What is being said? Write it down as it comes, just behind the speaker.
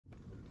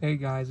Hey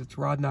guys, it's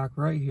Rodnock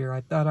right here. I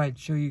thought I'd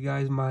show you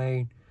guys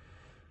my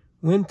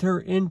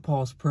winter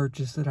impulse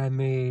purchase that I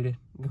made.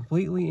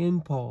 Completely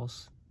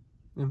impulse.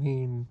 I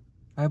mean,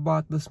 I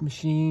bought this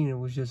machine. It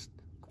was just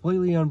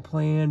completely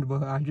unplanned,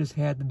 but I just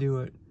had to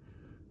do it.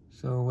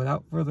 So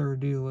without further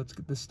ado, let's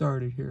get this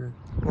started here.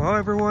 Well,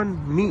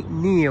 everyone, meet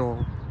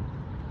Neil.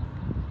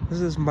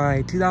 This is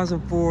my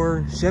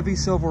 2004 Chevy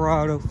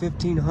Silverado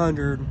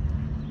 1500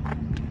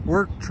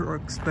 work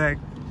truck spec.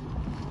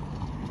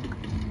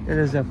 It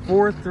is a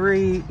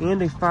 4.3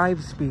 and a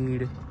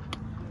 5-speed,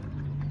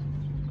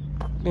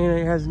 and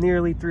it has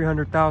nearly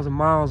 300,000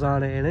 miles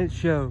on it, and it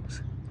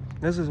shows.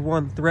 This is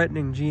one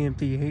threatening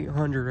GMT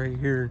 800 right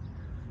here.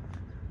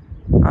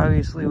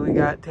 Obviously, we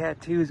got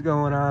tattoos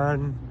going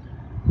on.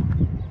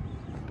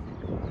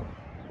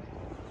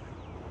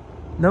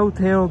 No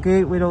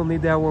tailgate, we don't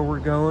need that where we're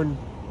going.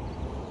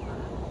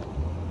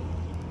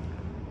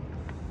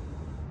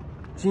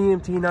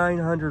 GMT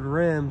 900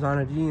 rims on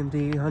a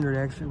GMT 800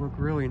 actually look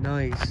really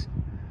nice.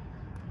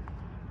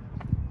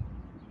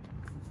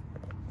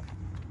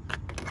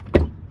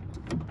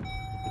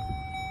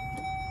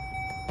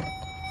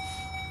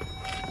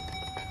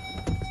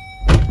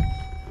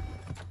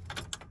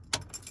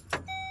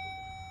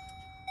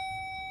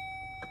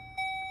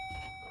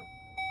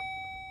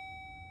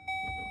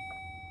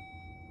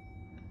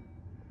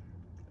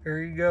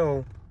 There you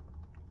go.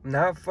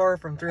 Not far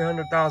from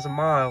 300,000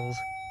 miles.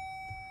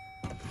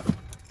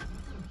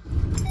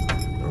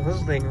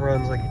 This thing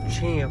runs like a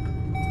champ.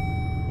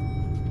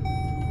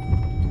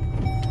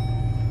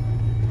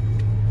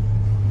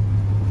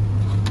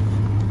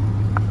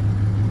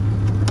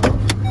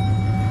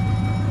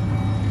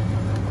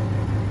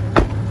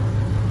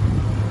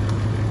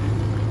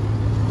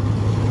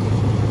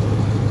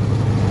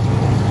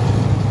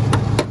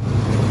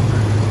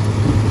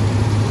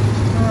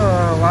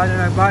 Oh, why did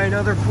I buy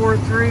another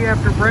 4.3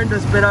 after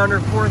Brenda's been on her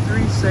 4.3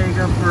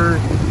 Sega for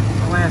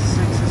the last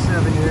 6 or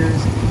 7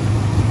 years?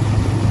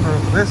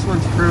 This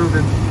one's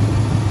proven.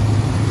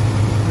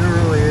 It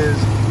really is.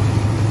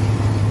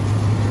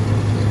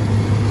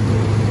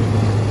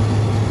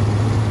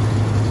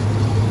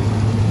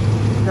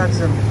 Got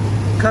some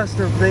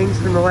custom things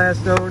from the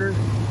last owner.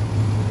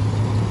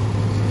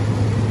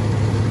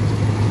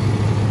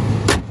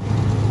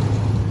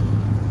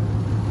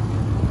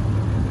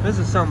 This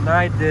is something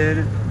I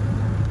did.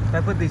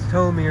 I put these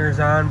tow mirrors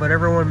on, but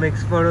everyone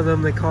makes fun of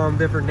them. They call them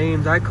different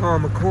names. I call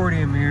them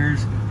accordion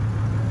mirrors.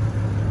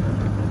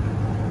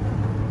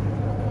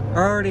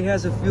 Already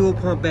has a fuel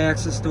pump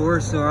access door,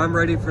 so I'm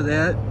ready for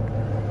that.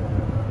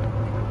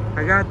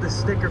 I got the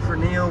sticker for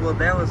Neil, but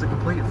that was a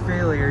complete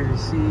failure, you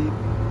see.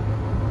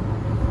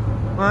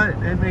 But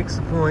it makes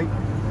the point.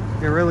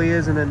 It really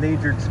is an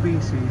endangered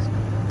species.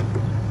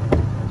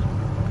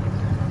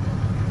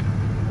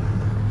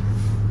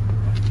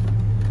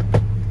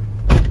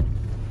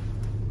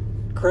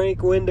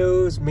 Crank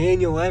windows,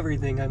 manual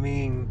everything, I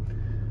mean.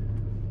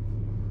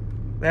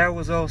 That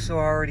was also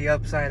already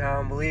upside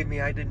down. Believe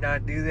me, I did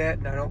not do that,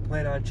 and I don't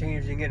plan on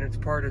changing it. It's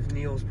part of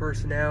Neil's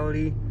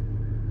personality.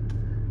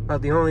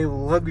 The only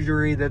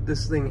luxury that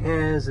this thing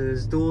has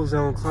is dual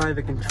zone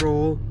climate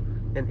control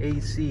and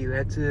AC.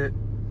 That's it.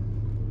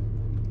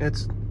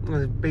 That's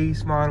as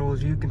base model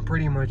as you can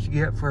pretty much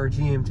get for a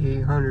GMT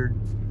 800.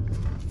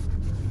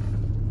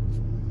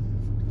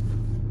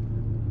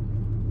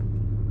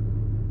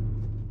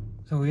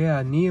 So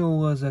yeah, Neil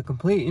was a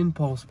complete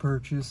impulse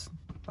purchase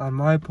on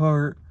my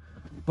part.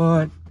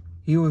 But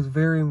he was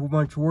very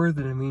much worth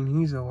it. I mean,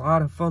 he's a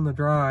lot of fun to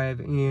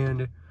drive.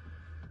 And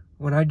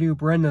when I do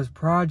Brenda's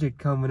project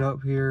coming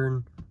up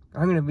here,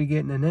 I'm going to be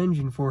getting an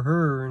engine for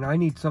her. And I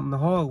need something to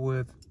haul it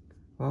with.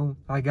 Well,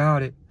 I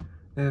got it.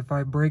 If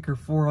I break her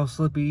 4L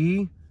Slippy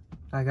E,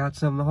 I got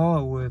something to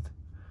haul it with.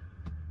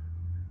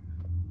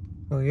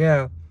 Well,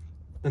 yeah.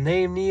 The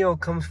name Neil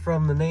comes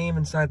from the name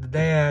inside the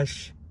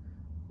dash.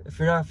 If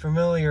you're not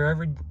familiar,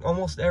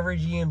 almost every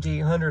GMT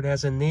 800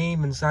 has a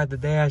name inside the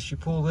dash. You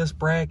pull this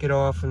bracket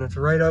off and it's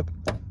right up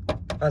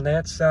on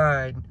that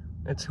side.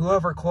 It's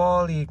whoever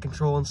quality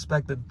control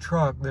inspected the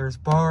truck. There's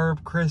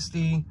Barb,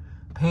 Christy,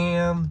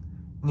 Pam,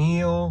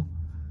 Neil,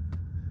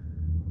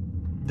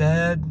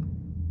 Dad.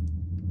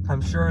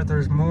 I'm sure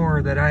there's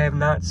more that I have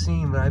not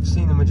seen, but I've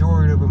seen the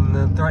majority of them in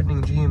the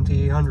threatening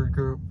GMT 800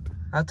 group.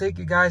 I'll take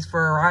you guys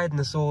for a ride in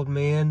this old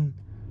man.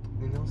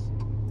 Anything else?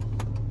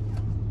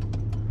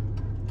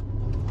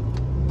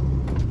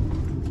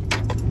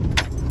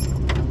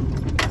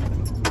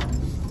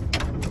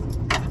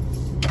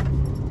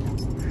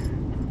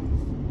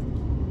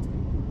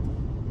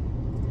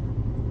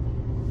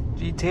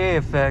 GTA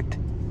effect.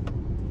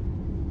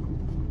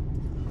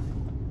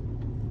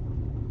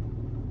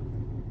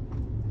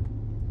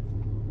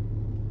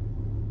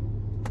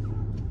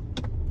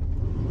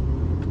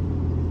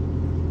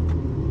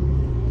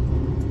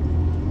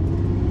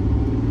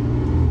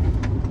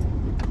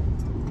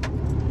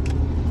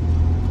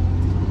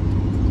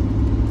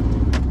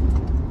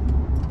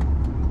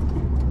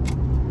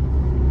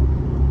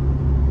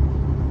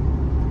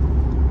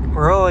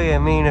 Really, I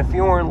mean, if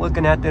you weren't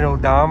looking at that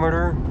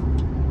odometer,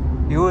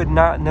 you would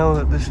not know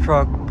that this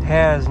truck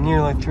has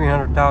nearly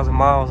 300,000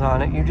 miles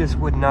on it. You just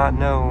would not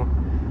know.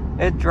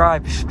 It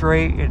drives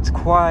straight. It's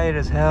quiet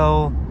as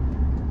hell.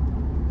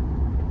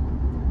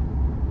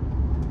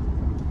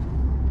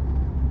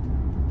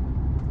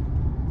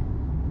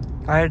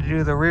 I had to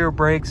do the rear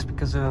brakes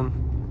because the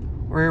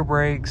rear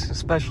brakes,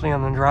 especially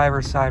on the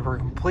driver's side, were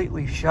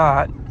completely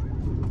shot.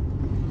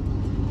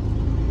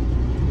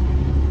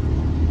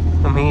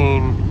 I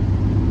mean,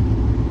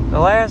 the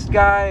last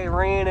guy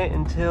ran it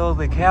until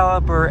the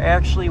caliper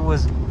actually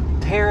was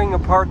tearing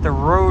apart the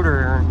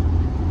rotor.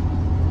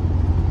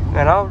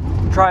 And I'll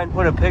try and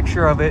put a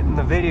picture of it in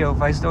the video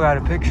if I still got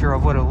a picture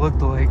of what it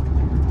looked like.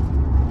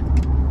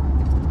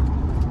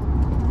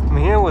 I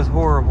mean, it was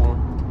horrible.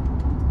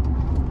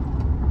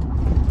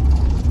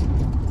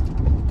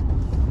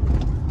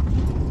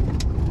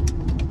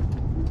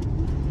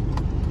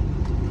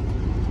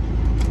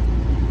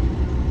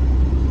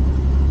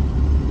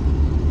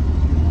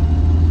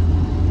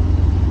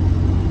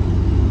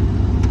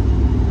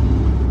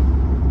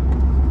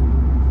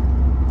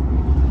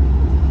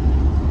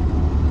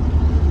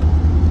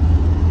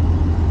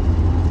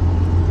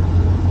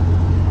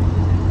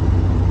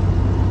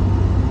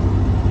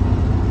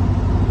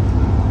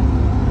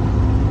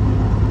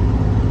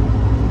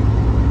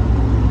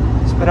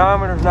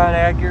 Speedometer's not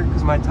accurate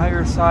because my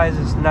tire size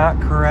is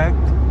not correct.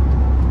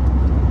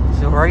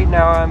 So right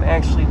now I'm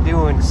actually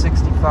doing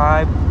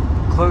 65,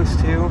 close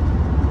to.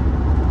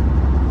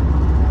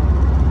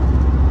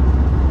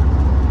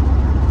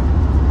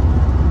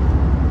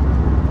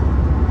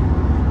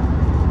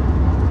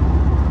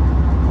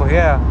 Well,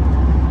 yeah.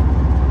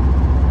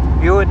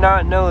 You would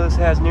not know this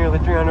has nearly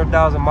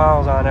 300,000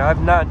 miles on it.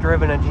 I've not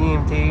driven a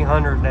GMT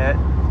 100 that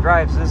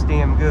drives this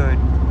damn good.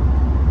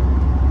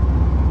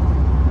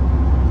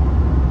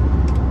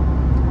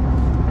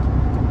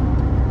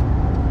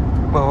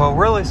 But what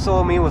really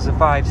sold me was a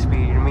 5-speed.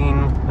 I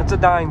mean, it's a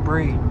dying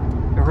breed.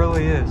 It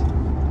really is.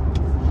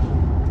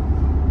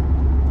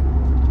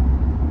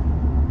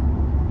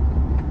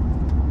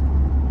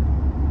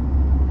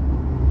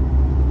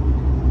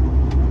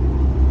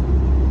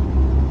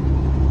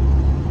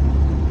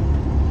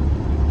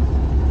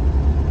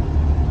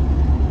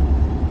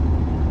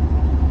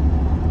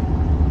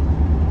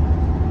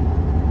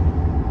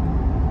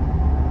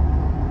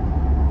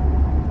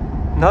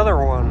 Another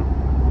one.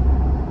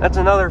 That's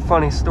another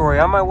funny story.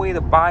 On my way to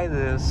buy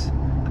this,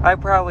 I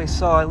probably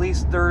saw at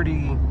least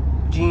 30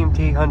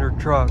 GMT 100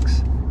 trucks.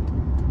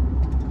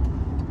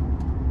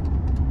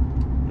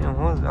 You know,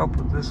 what's up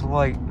with this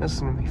light? This is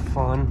gonna be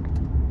fun.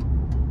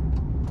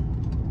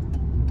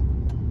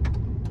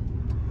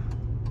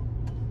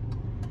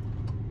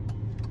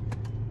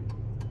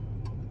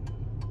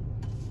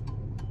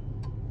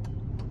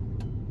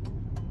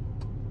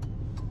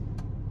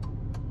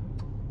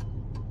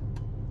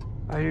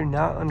 I do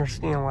not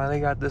understand why they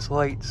got this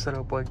light set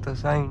up like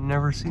this. I ain't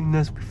never seen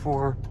this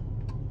before.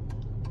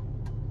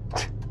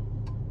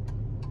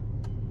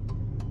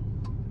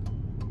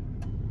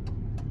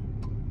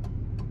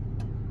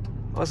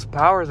 Plus, the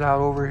power's out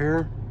over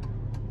here.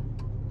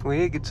 We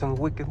did get some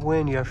wicked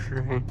wind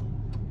yesterday.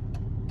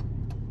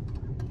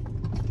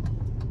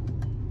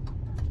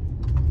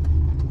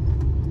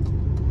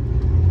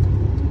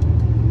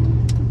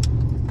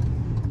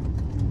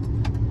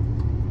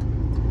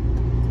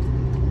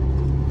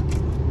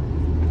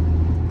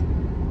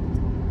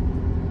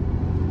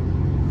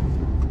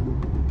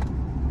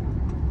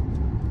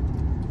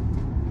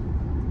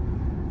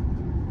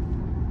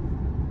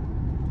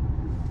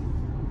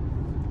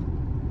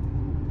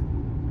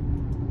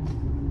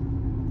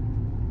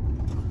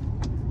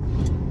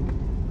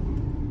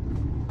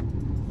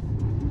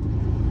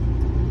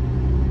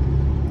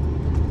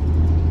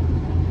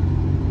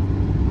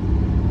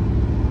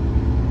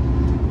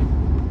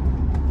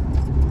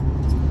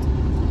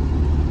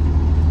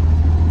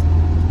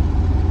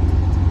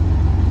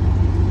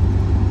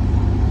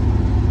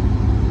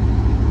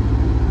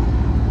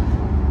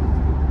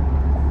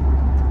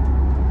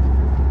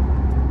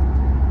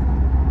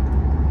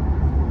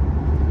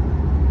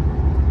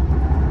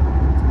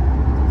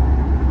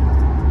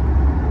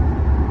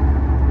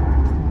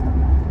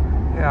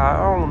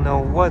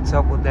 What's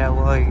up with that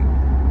light?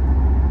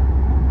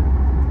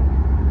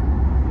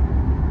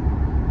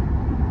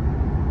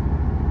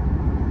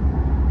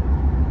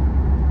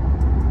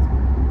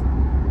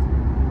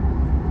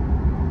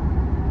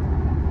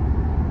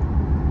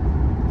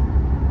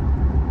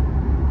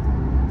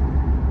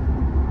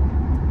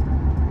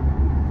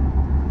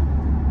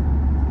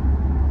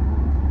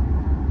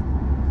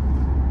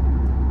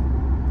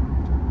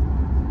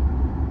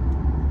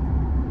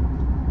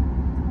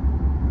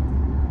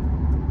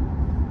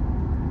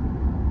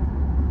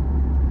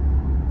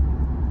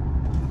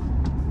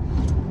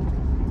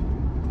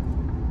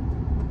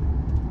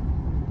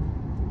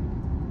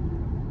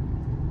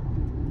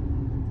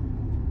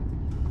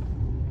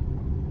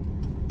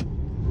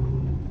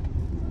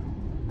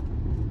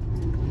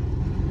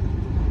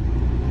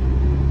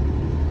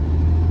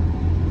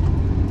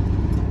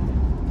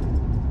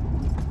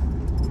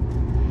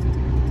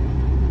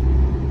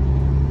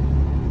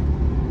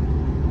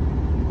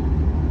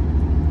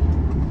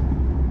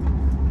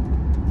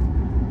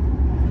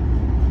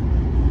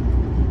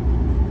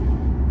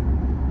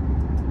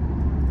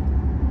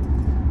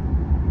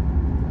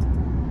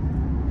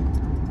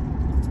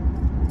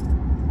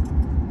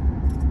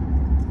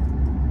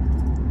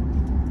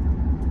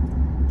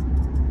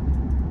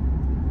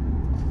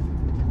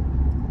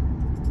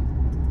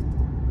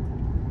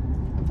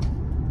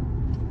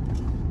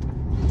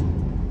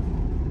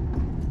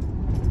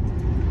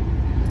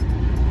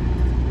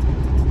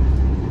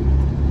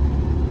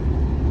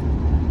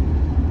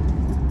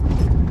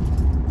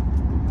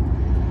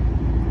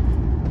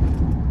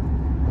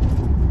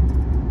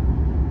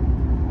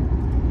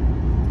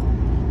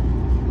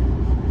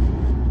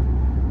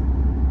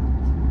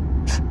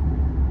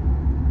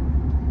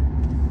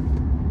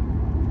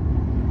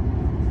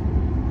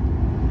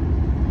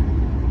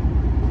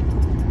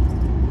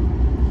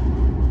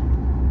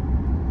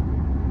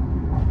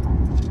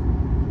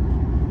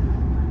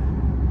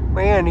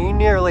 he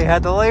nearly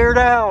had to lay her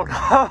down.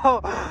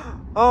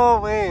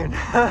 Oh man.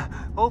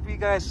 Hope you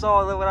guys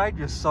saw what I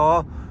just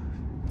saw.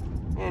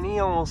 And he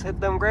almost hit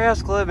them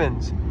grass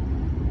clippings.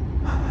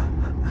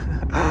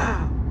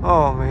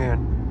 Oh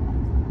man.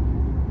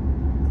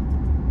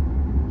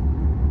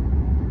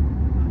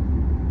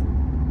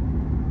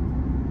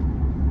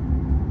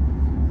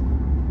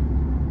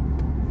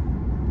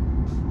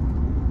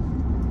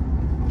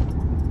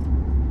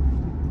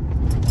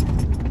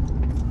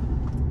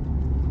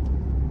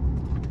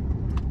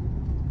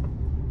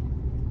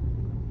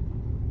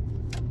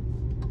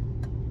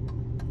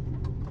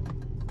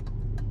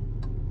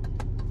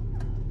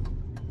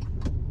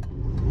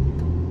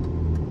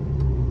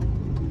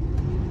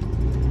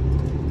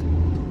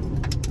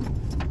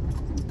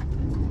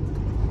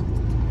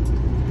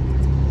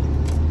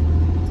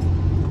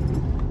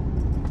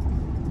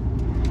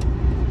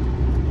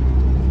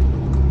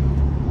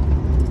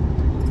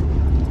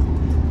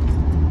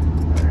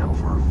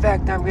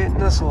 I'm getting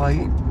this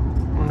light.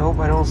 Nope,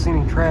 I don't see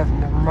any traffic.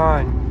 Never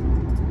mind.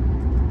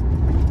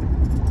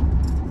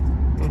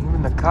 And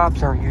even the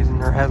cops aren't using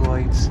their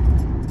headlights.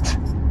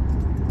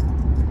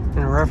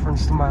 In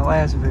reference to my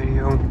last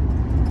video.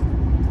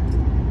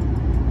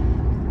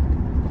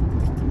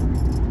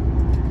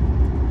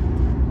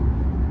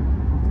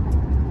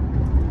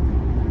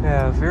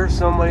 Yeah, if you're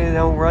somebody that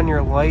don't run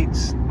your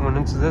lights when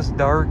it's this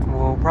dark,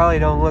 well, it probably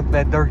don't look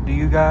that dark to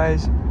you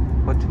guys,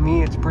 but to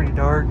me it's pretty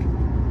dark.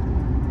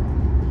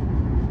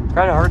 It's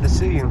kind of hard to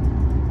see you.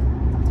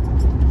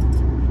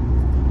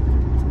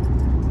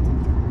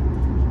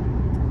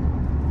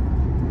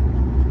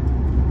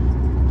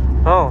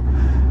 Oh,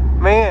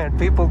 man,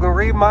 people can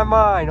read my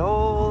mind.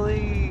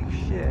 Holy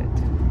shit.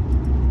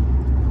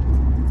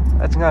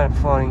 That's kind of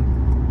funny.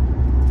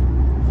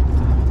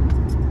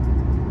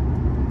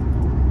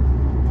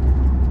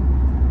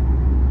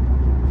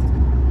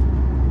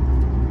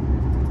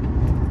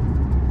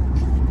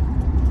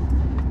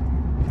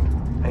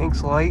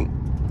 Thanks, light.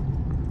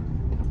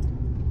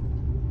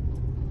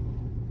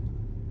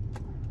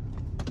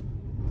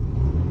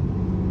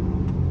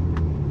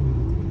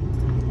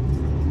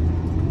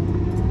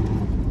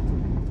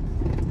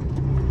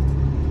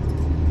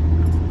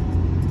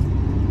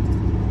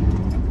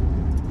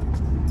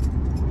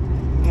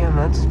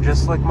 That's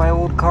just like my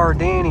old car,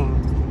 Danny.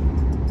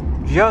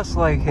 Just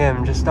like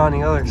him, just on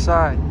the other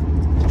side.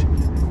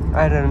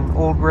 I had an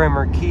old Grand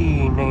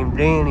Marquis named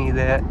Danny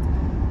that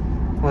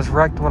was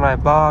wrecked when I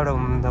bought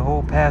him. The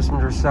whole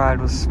passenger side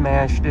was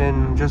smashed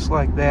in, just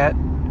like that.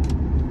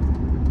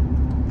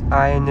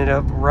 I ended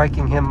up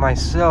wrecking him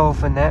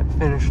myself, and that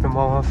finished him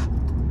off.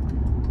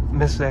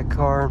 Missed that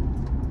car.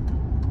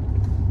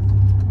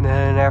 And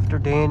then after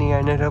Danny, I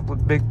ended up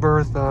with Big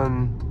Bertha,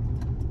 and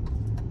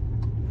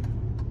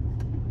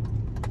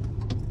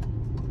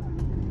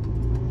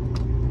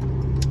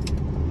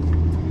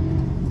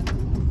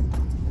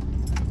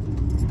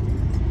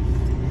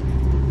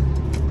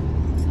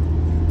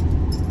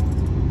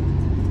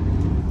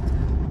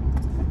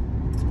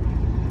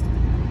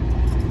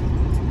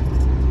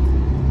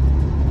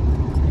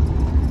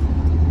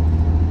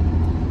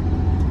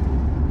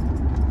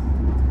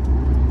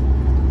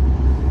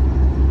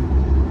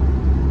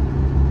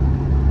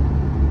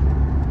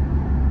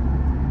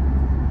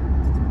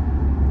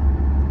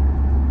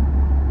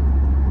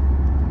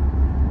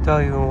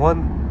tell you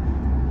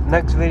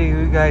next video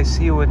you guys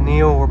see with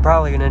Neil, we're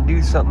probably gonna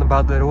do something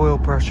about that oil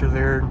pressure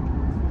there.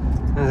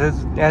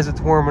 As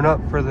it's warming up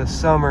for the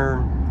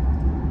summer,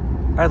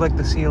 I'd like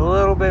to see a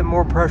little bit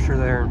more pressure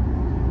there,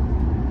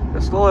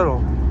 just a little.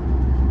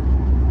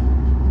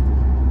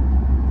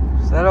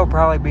 So that'll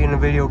probably be in a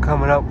video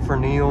coming up for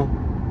Neil.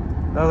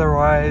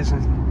 Otherwise,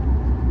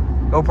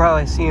 you'll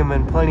probably see him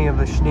in plenty of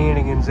the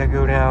shenanigans that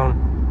go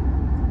down.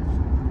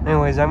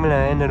 Anyways, I'm going to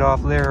end it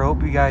off there.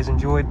 Hope you guys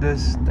enjoyed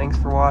this. Thanks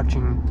for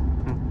watching.